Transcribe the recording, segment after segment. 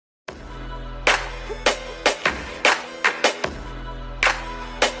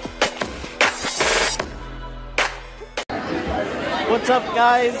What's up,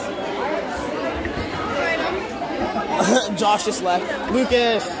 guys? Josh just left.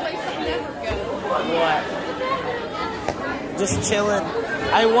 Lucas. What? Just chilling.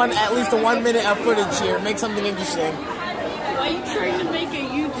 I want at least a 1 minute of footage here. Make something interesting. Why are you trying to make a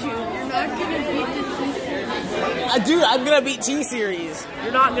YouTube? You're not gonna beat the T-Series. Dude, I'm gonna beat T-Series.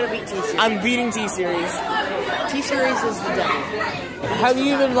 You're not gonna beat T-Series. I'm beating T-Series. T-Series is the devil. Have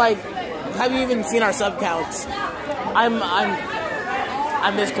you even seen our sub counts?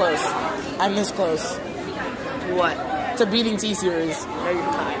 I'm this close. I'm this close. What? To beating T-Series. No, you're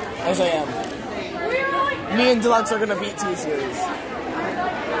not. Yes, I am. Me and Deluxe are gonna beat T-Series.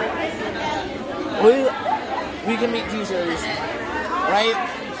 We can beat T-Series. Right?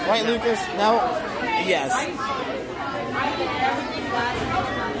 Right, Lucas? No? Yes.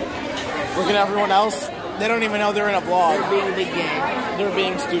 Look at everyone else. They don't even know they're in a vlog. They're being a big game. They're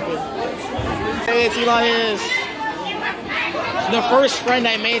being stupid. Hey, it's Elias. The first friend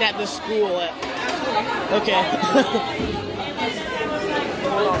I made at this school. Okay.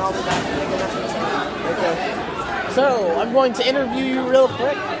 Hold on, I'll be back. Okay. So, I'm going to interview you real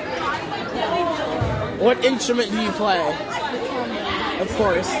quick. What instrument do you play? Of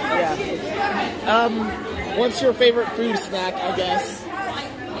course, yeah. What's your favorite food snack, I guess?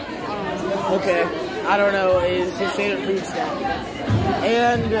 Okay. I don't know, is his favorite food snack.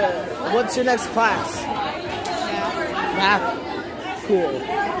 And what's your next class? Math. Cool.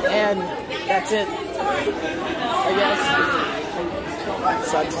 And that's it, I guess.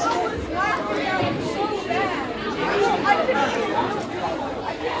 Sucks.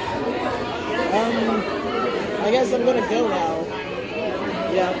 I guess I'm gonna go now.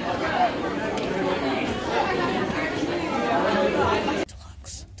 Yeah.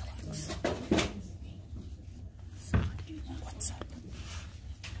 Deluxe. What's up?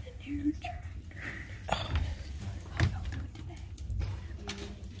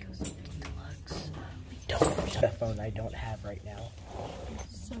 Don't the phone I don't have right now.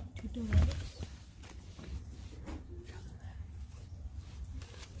 Suck to Deluxe.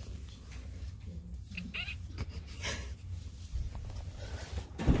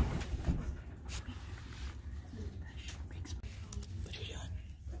 What are you doing?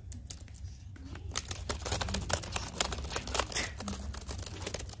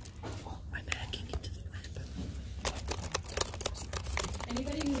 I'm hacking into the web.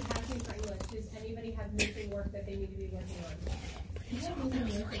 Anybody who's hacking for English, does anybody have missing work that they need to be working on?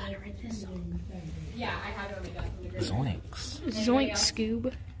 Yeah, I have it on my desk. Zoinks. Zoink,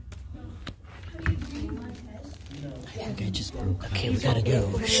 Scoob. I think I just broke. Okay, we gotta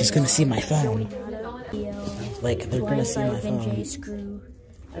go. She's gonna see my phone. Like, they're gonna see my phone.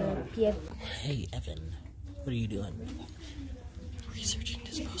 Hey, Evan. What are you doing? Researching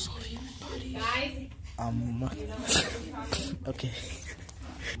disposal of human bodies. Guys? Okay.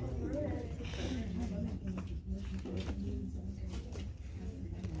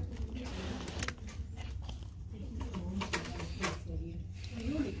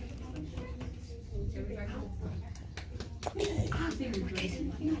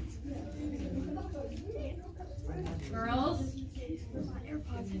 Girls?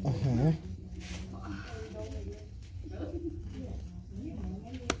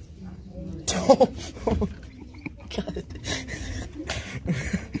 Oh, God.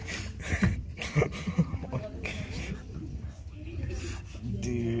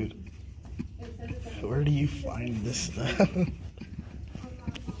 Dude, where do you find this stuff?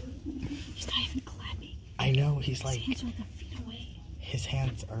 He's not even clapping. I know, he's like, His hands are like a feet away. his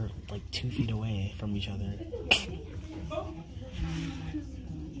hands are like 2 feet away from each other.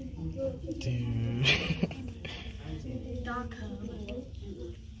 Dude.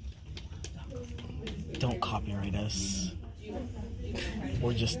 Don't copyright us.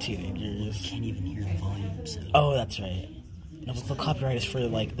 We're just teenagers. Can't even hear the volume, so. Oh, that's right. No, but the copyright is for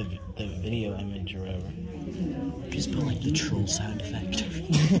like the video image or whatever. Just put like the troll sound effect.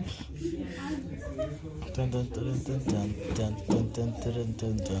 Dun dun dun dun dun dun dun dun dun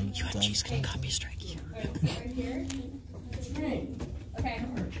dun dun. UNG's gonna copy strike you. Okay,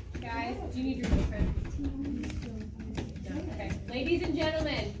 guys, do you need your boyfriend? Okay, ladies and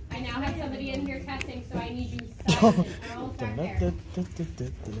gentlemen, I now have somebody in here testing, so I need you silent. Girls back there.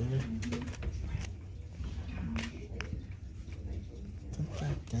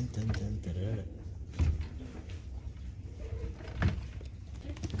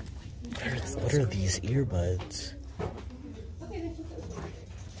 What are these earbuds?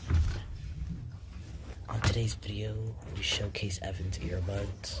 On today's video, we showcase Evan's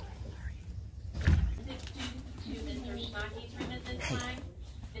earbuds.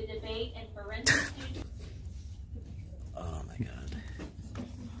 Hey. Oh my God.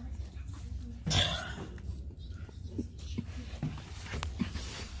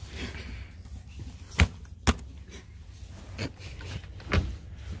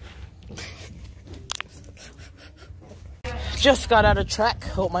 just got out of track.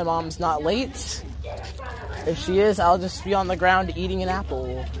 Hope my mom's not late. If she is, I'll just be on the ground eating an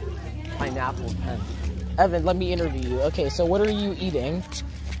apple. Pineapple pen. Evan, let me interview you. Okay, so what are you eating?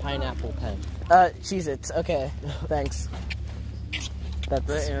 Pineapple pen. Cheez-Its. Okay, thanks. That's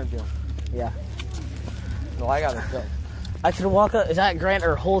Good interview. Yeah. No, I got it. Go. I could walk up. Is that Grant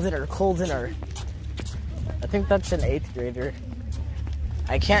or Holden or Colden or? I think that's an 8th grader.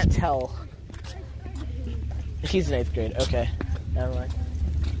 I can't tell. He's in 8th grade. Okay. Never mind.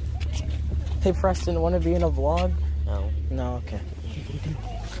 Hey Preston, want to be in a vlog? No. No. Okay.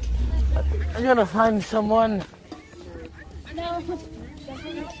 I'm gonna find someone.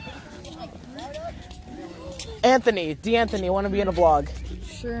 Anthony, D'Anthony, want to be in a vlog?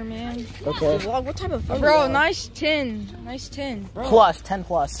 Sure, man. Okay. Vlog? What type of photo? Bro, nice 10. Nice 10. Plus 10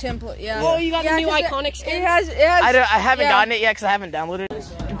 plus. 10 plus, yeah. Oh, you got the new 'cause iconic skin? It has, I haven't yeah. gotten it yet because I haven't downloaded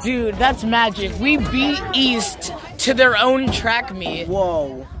it. Dude, that's magic. We beat East to their own track meet.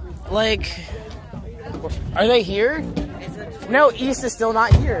 Whoa. Like, are they here? No, East is still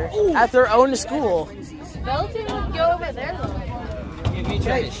not here. At their own school. Belton would go over there, though.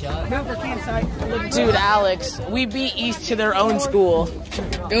 Dude, Alex, we beat East to their own school.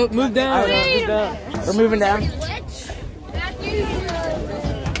 Go, move down. We're moving down. Is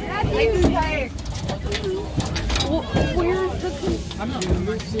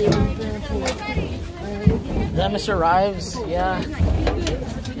that Mr. Rives? Yeah.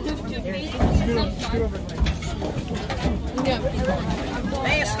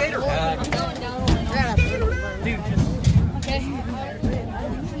 Hey, a skater.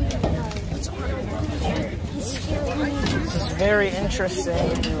 This is very interesting.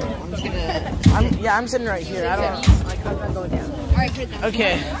 I'm sitting right here. I don't.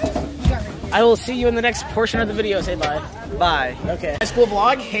 Okay. I will see you in the next portion of the video. Say bye. Bye. Okay. High school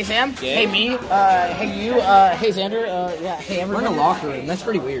vlog. Hey Sam. Yeah. Hey me. Hey you. Hey Xander. Yeah. Hey We're everyone. in a locker room. That's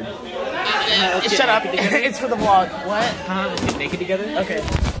pretty weird. Shut up. It's for the vlog. What? Let's get naked together. Okay.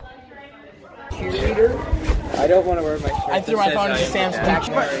 Cheerleader. I don't want to wear my shirt. I threw my phone into Sam's back.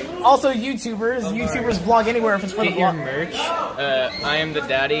 Also, YouTubers. YouTubers vlog anywhere if it's for the Get your vlog. merch.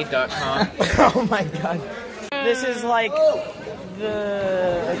 IamTheDaddy.com. Oh my god. This is like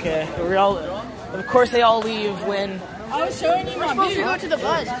the. Okay. We all. Of course, they all leave when. I was showing you my view. Go to the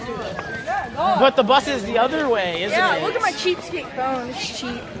bus. But the bus is the other way, isn't Yeah, it? look at my cheapskate phone. It's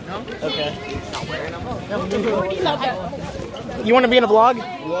cheap. Okay. You want to be in a vlog?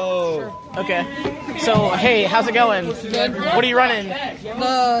 Whoa. Okay. So, hey, how's it going? What are you running?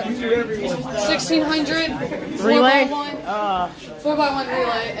 The 1600 Relay? 4x1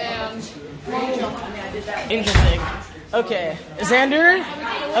 relay and Interesting. Okay. Xander?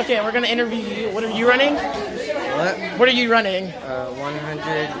 Okay, we're going to interview you. What are you running? What? What are you running? 100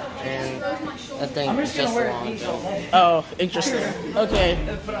 and I think just long. Oh, interesting. Okay.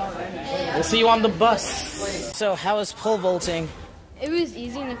 We'll see you on the bus. So, how is pole vaulting? It was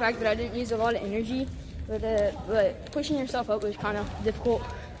easy in the fact that I didn't use a lot of energy, but pushing yourself up was kind of difficult.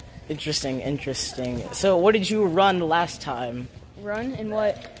 Interesting, interesting. So, what did you run last time? Run and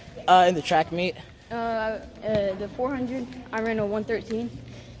what? In the track meet? The 400, I ran a 113.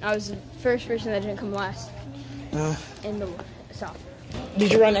 I was the first person that didn't come last in the South.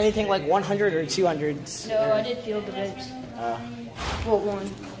 Did you run anything like 100 or 200s? No, I did field events. Vault 1.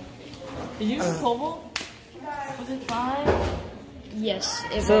 Did you use pole vault? Was it 5? Yes,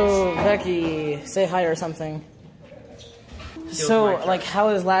 it So, Becky, say hi or something. So, like, how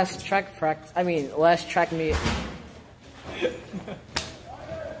is last track practice? I mean, last track meet?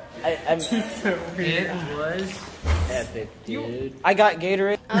 I'm It was epic, dude. I got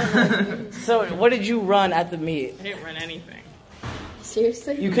Gatorade. So, what did you run at the meet? I didn't run anything.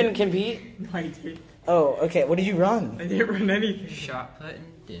 Seriously? You couldn't compete? I did. Oh, okay. What did you run? I didn't run anything. Shot put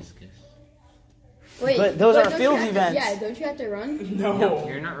and discus. Wait, But those are don't field you have to- events. Yeah, don't you have to run? No.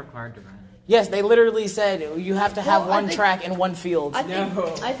 You're not required to run. Yes, they literally said you have to have Well, I one think- track and one field. I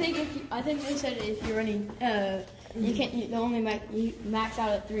think they said if you're running, you can't. You only max out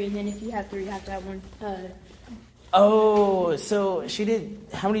at 3, and then if you have 3, you have to have one. Oh, so she did.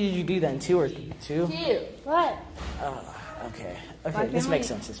 How many did you do then? 2 or 2? What? Okay. My Okay. This family- makes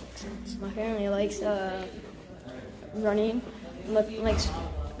sense. This makes sense. My family likes running, likes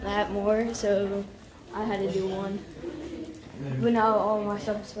that more, so I had to do 1. But now all my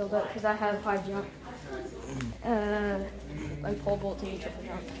stuff is filled up because I have high jump, like pole vaulting, triple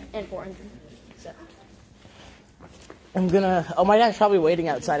jump, and 400. So. I'm gonna. Oh, my dad's probably waiting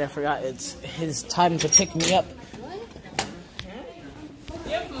outside. I forgot. It's his time to pick me up.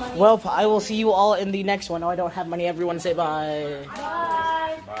 Well, I will see you all in the next one. Oh, I don't have money. Everyone say bye.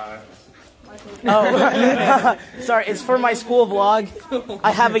 Bye. Bye. Oh, sorry. It's for my school vlog.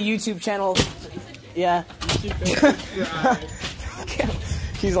 I have a YouTube channel. Yeah.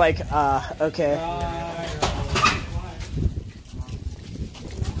 He's like, okay.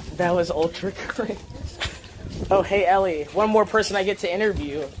 That was ultra great. Oh, hey, Ellie. One more person I get to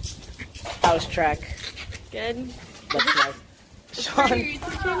interview. How's track? Good. That's nice. Sean.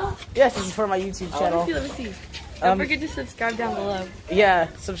 Yes, this is for my YouTube channel. Let me see. Don't forget to subscribe down below. Yeah,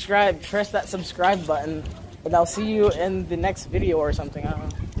 subscribe. Press that subscribe button, and I'll see you in the next video or something. I don't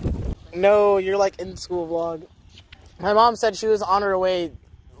know. No, you're like in school vlog. My mom said she was on her way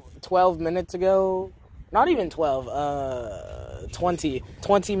 12 minutes ago. Not even 12. 20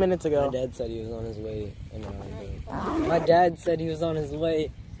 minutes ago. My dad said he was on his way. My dad said he was on his way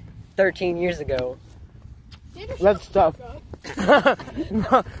 13 years ago. Let's stop.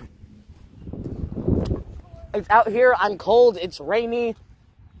 It's out here. I'm cold. It's rainy.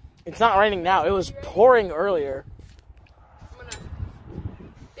 It's not raining now. It was pouring earlier. I'm gonna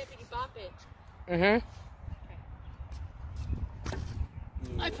bippity bop it. Mm-hmm.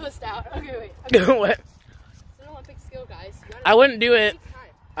 I pussed out. Okay, wait. Okay. What? It's an Olympic skill, guys. You gotta I wouldn't do it. take time.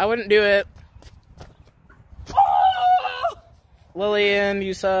 I wouldn't do it. Lillian,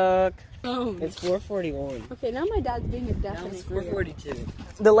 you suck. It's 4:41. Okay, now my dad's being a Now definite. it's 4:42.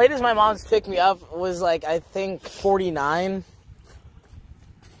 The latest my mom's picked me up was like, I think 49.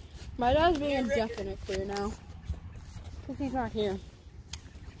 My dad's being a definite clear now. Because he's not here.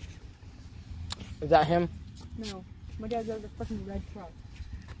 Is that him? No. My dad drove the fucking red truck.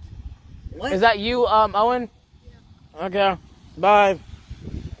 What? Is that you, Owen? Yeah. Okay. Bye.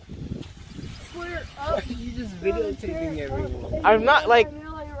 Clear up. You just videotaping everyone. I'm not like,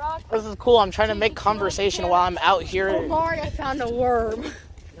 this is cool. I'm trying to make conversation while I'm out Oh, here. Mari, I found a worm.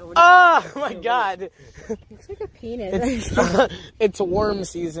 Oh my god. Looks like a penis. It's worm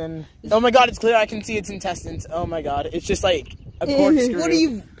season. Oh my god, it's clear. I can see its intestines. Oh my god. It's just like a corkscrew. What are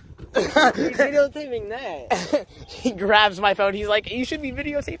you? You're videotaping that. He grabs my phone. He's like, you should be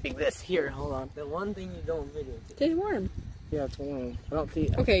videotaping this. Here, hold on. The one thing you don't videotape. It's a worm. Yeah, it's worm. I don't see.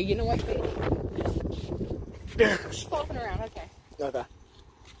 Okay, you know what? Just flopping around, okay. Okay.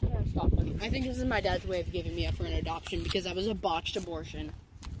 Yeah, stop looking. I think this is my dad's way of giving me up for an adoption because I was a botched abortion.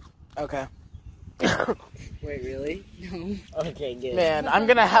 Okay. Wait, really? No. Okay, good. Man, I'm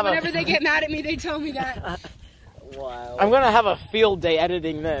gonna have Whenever a. they get mad at me, they tell me that. Wow. I'm gonna have a field day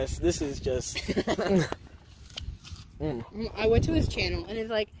editing this. This is just. I went to his channel and it's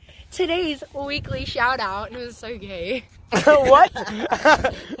like, today's weekly shout out, and it was so gay. What?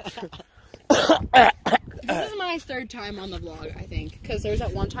 This is my third time on the vlog, I think, because there was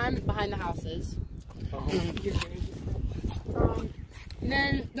that one time behind the houses. And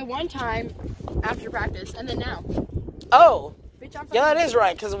then the one time after practice, and then now. Oh. Bitch, I'm Yeah, that is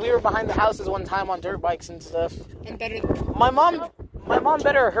right. Because we were behind the houses one time on dirt bikes and stuff. And better. My mom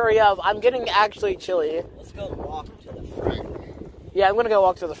better hurry up. I'm getting actually chilly. Let's go walk to the front. Yeah, I'm gonna go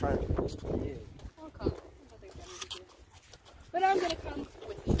walk to the front. I'll come. But I'm gonna come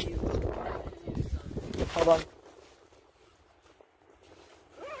with you. Hold on.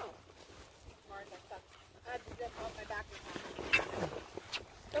 I had to zip off my back.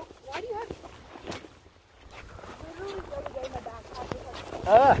 So, why do you have... Literally the other day, my back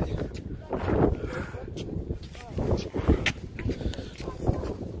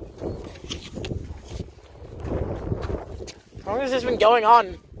How long has this been going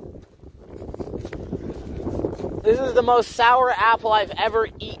on? This is the most sour apple I've ever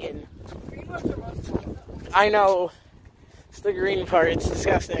eaten. I know. It's the green part. It's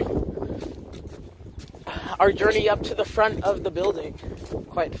disgusting. Our journey up to the front of the building.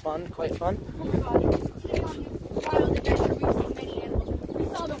 Quite fun, quite fun. Oh my god. Today on Wild Adventure, we've seen many animals. We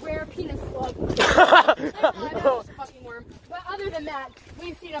saw the rare penis slug. That was a fucking worm. But other than that,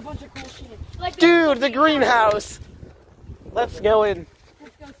 we've seen a bunch of cool shit. Like Dude, the greenhouse. Let's go in.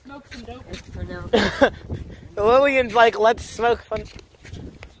 Let's go smoke some dope. For now. Lillian's like, let's smoke fun.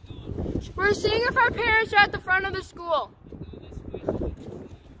 We're seeing if our parents are at the front of the school.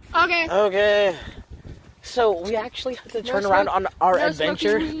 Okay. Okay. So we actually have to turn around on our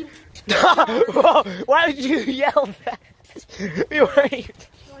adventure. Whoa, why did you yell that? We weren't.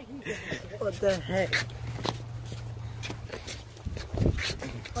 What the heck?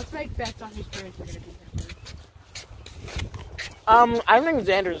 Let's make bets on whose parents are gonna be here. I think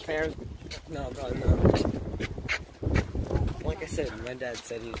Xander's parents. No, probably not. Like I said, my dad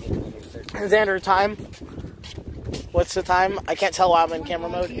said he was going to be here 13. Xander, time. What's the time? I can't tell while I'm in camera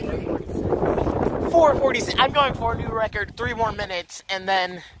mode. 4:46. I'm going for a new record. 3 more minutes, and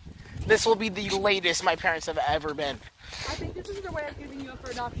then this will be the latest my parents have ever been. I think this is their way of giving you up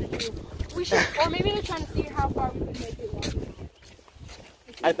for adoption too. We should, or maybe they're trying to see how far we can make it walk.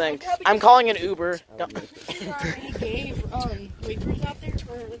 I think. I'm calling an Uber. Don't- Is there any gay waitress out there?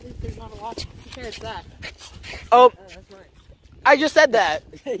 Or at least there's not a lot. Sure, it's that. Oh, I just said that.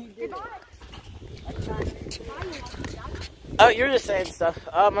 Oh, you're just saying stuff.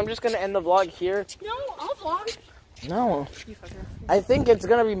 I'm just gonna end the vlog here. No, I'll vlog. No. I think it's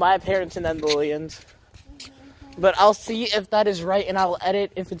gonna be my parents and then Lillian's. But I'll see if that is right, and I'll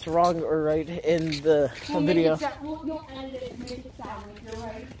edit if it's wrong or right in the video. You'll edit it and make it sound like you're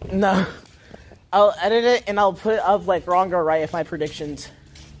right. No. I'll edit it, and I'll put up, like, wrong or right if my prediction's,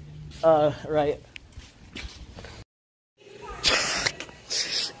 right.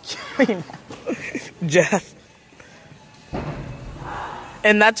 Jeff.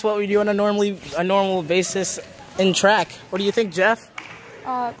 And that's what we do on a normal basis in track. What do you think, Jeff?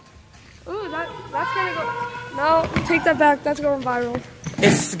 Ooh, that's gonna go. No, take that back. That's going viral.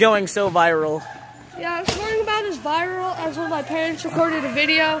 It's going so viral. Yeah, it's going about as viral as when my parents recorded a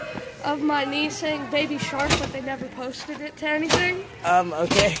video of my niece saying "Baby Shark," but they never posted it to anything.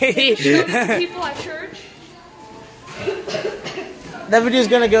 Okay. Showed it to people at church. That video is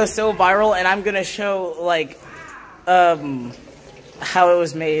gonna go so viral, and I'm gonna show, like, how it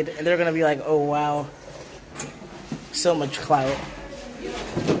was made, and they're gonna be like, oh wow, so much clout.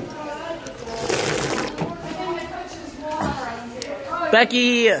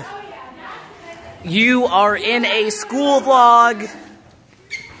 Becky, you are in a school vlog.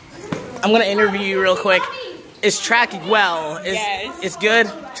 I'm gonna interview you real quick. Is track well? Yes. It's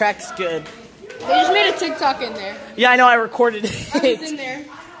good? Track's good. They just made a TikTok in there. Yeah, I know, I recorded it. I was in there.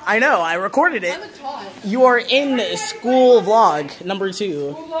 I know, I recorded it. I look tall. You are in school vlog number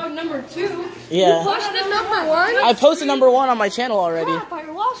 2. Vlog number 2. Yeah. Posted number 1. I posted number 1 on my channel already. I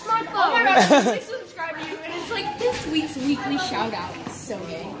lost my phone. Oh my gosh, please subscribe to you. And it's like this week's weekly shout out. It's so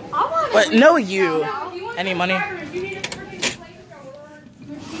gay. But no you. Any money?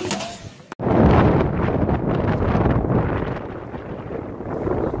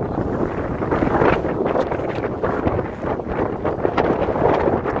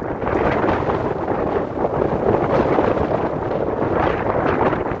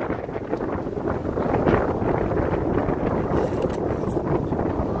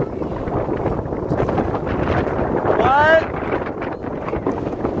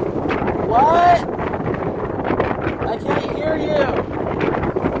 What? I can't hear you.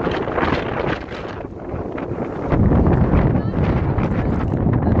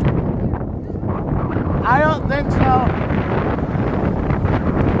 I don't think so.